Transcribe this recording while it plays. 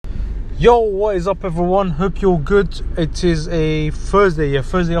Yo, what is up everyone? Hope you're good. It is a Thursday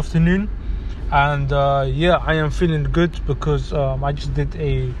afternoon, and I am feeling good because I just did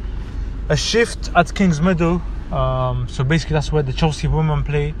a shift at Kings Meadow. So basically that's where the Chelsea women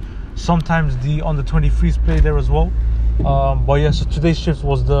play. Sometimes the under 23s play there as well. So today's shift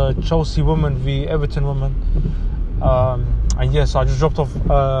was the Chelsea women v Everton women. So I just dropped off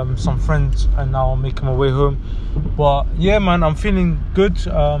some friends and now I'm making my way home. But yeah, man, I'm feeling good.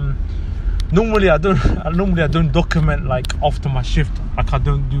 Normally I don't document like after my shift. Like I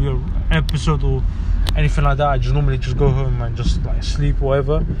don't do an episode or anything like that. I just normally just go home and just like sleep or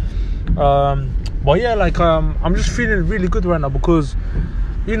whatever. I'm just feeling really good right now because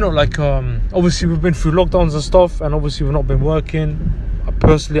obviously we've been through lockdowns and stuff, and obviously we've not been working.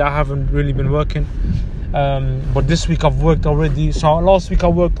 Personally, I haven't really been working. But this week I've worked already. So last week I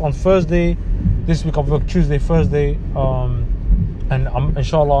worked on Thursday. This week I've worked Tuesday, Thursday. And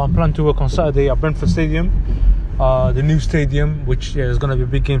inshallah, I'm planning to work on Saturday at Brentford Stadium, the new stadium, which is going to be a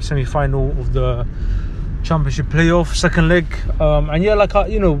big game, semi-final of the Championship playoff, second leg.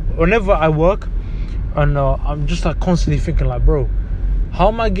 Whenever I work, and I'm just like constantly thinking like, bro, how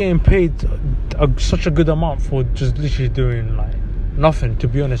am I getting paid such a good amount for just literally doing like nothing? To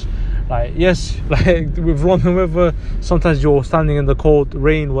be honest, like yes, like with London weather, sometimes you're standing in the cold,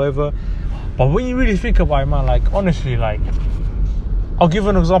 rain, whatever. But when you really think about it, man, like honestly, like. I'll give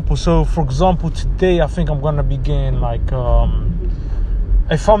an example. So, for example, today I think I'm going to be getting like,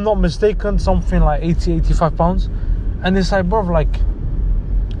 if I'm not mistaken, something like 85 pounds. And it's like, bro, like,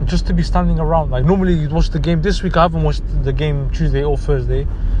 just to be standing around. Like, normally you'd watch the game. This week I haven't watched the game Tuesday or Thursday.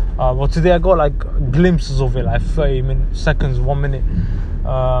 But today I got like glimpses of it, like 30 seconds, 1 minute.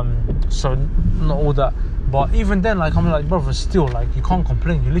 So, not all that. But even then, like, I'm like, brother, still, like, you can't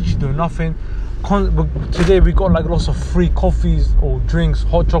complain. You're literally doing nothing. Today we got like lots of free coffees or drinks,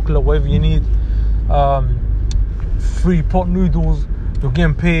 hot chocolate, whatever you need, free pot noodles. You're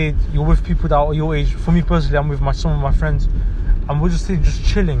getting paid. You're with people that are your age. For me personally, I'm with some of my friends, and we're just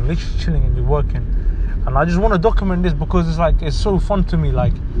chilling, literally chilling, and you're working. And I just want to document this because it's like it's so fun to me.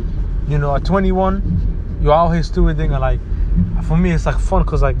 Like, at 21, you're out here still doing, and like for me it's like fun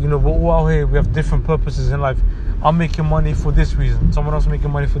because like we're all out here. We have different purposes in life. I'm making money for this reason. Someone else making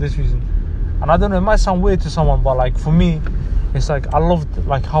money for this reason. And I don't know, it might sound weird to someone, but like for me, it's like I love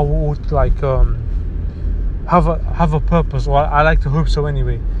like how we all like have a purpose, or I like to hope so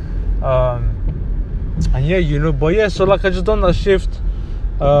anyway. So like I just done that shift,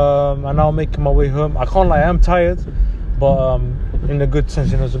 and now I'm making my way home. I can't lie, I'm tired, but in a good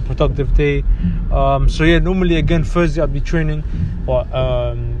sense, it's a productive day. Normally again Thursday I'd be training, but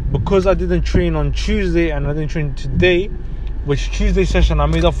because I didn't train on Tuesday and I didn't train today. Which Tuesday session I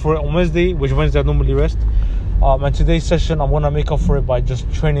made up for it on Wednesday, which Wednesday I normally rest. And today's session I'm gonna make up for it by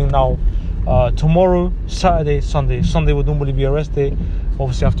just training now. Tomorrow, Saturday, Sunday. Sunday would normally be a rest day.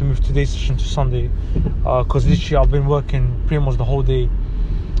 Obviously I have to move today's session to Sunday. Because literally I've been working pretty much the whole day.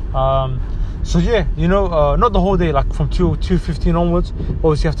 Not the whole day, like from 2:15 onwards.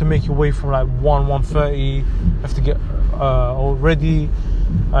 Obviously you have to make your way from like 1:30. You have to get all ready.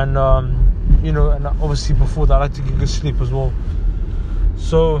 And and obviously before that I like to get good sleep as well.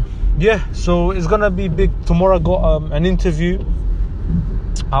 So it's gonna be big. Tomorrow I got an interview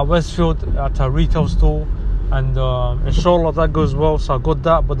at Westfield at a retail store, and inshallah that goes well. So I got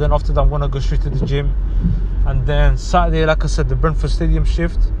that, but then after that I'm gonna go straight to the gym, and then Saturday, like I said, the Brentford Stadium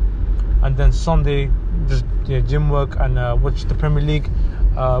shift, and then Sunday just gym work and watch the Premier League,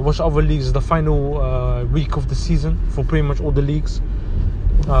 watch other leagues. The final week of the season for pretty much all the leagues.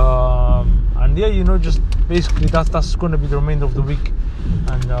 Just basically that's going to be the remainder of the week.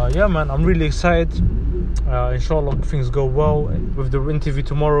 And man, I'm really excited. Inshallah things go well with the interview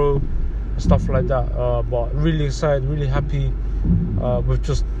tomorrow and stuff like that. But really excited, really happy with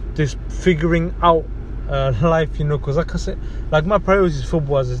just this figuring out life, because like I said, like my priority is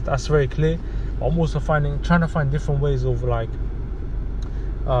football, that's very clear. But I'm also trying to find different ways of like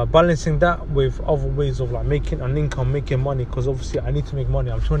balancing that with other ways of like making an income, making money, because obviously I need to make money.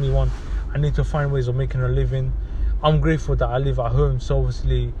 I'm 21. I need to find ways of making a living. I'm grateful that I live at home, so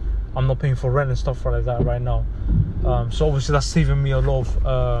obviously I'm not paying for rent and stuff like that right now. So obviously that's saving me a lot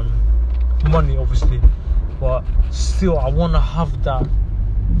of money, obviously. But still, I want to have that,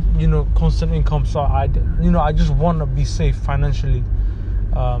 constant income. So I just want to be safe financially.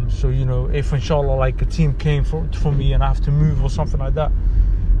 If inshallah like a team came for me and I have to move or something like that,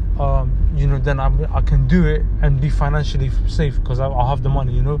 then I can do it and be financially safe because I'll have the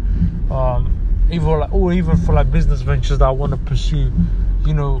money, even for like business ventures that I want to pursue,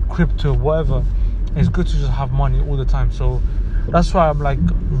 crypto, whatever. It's good to just have money all the time. So that's why I'm like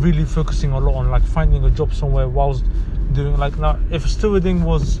really focusing a lot on like finding a job somewhere whilst doing like, now if stewarding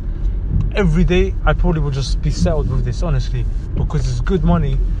was every day, I probably would just be settled with this, honestly, because it's good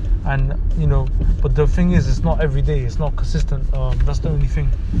money. And you know, but the thing is, it's not every day, it's not consistent. That's the only thing.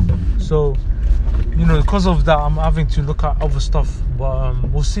 So you know, because of that, I'm having to look at other stuff, but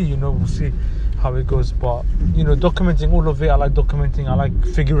we'll see, you know, we'll see how it goes. But you know, documenting all of it, I like documenting, I like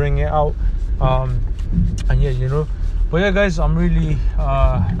figuring it out, and yeah, you know. But yeah guys, I'm really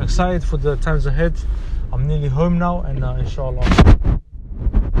excited for the times ahead. I'm nearly home now, and inshallah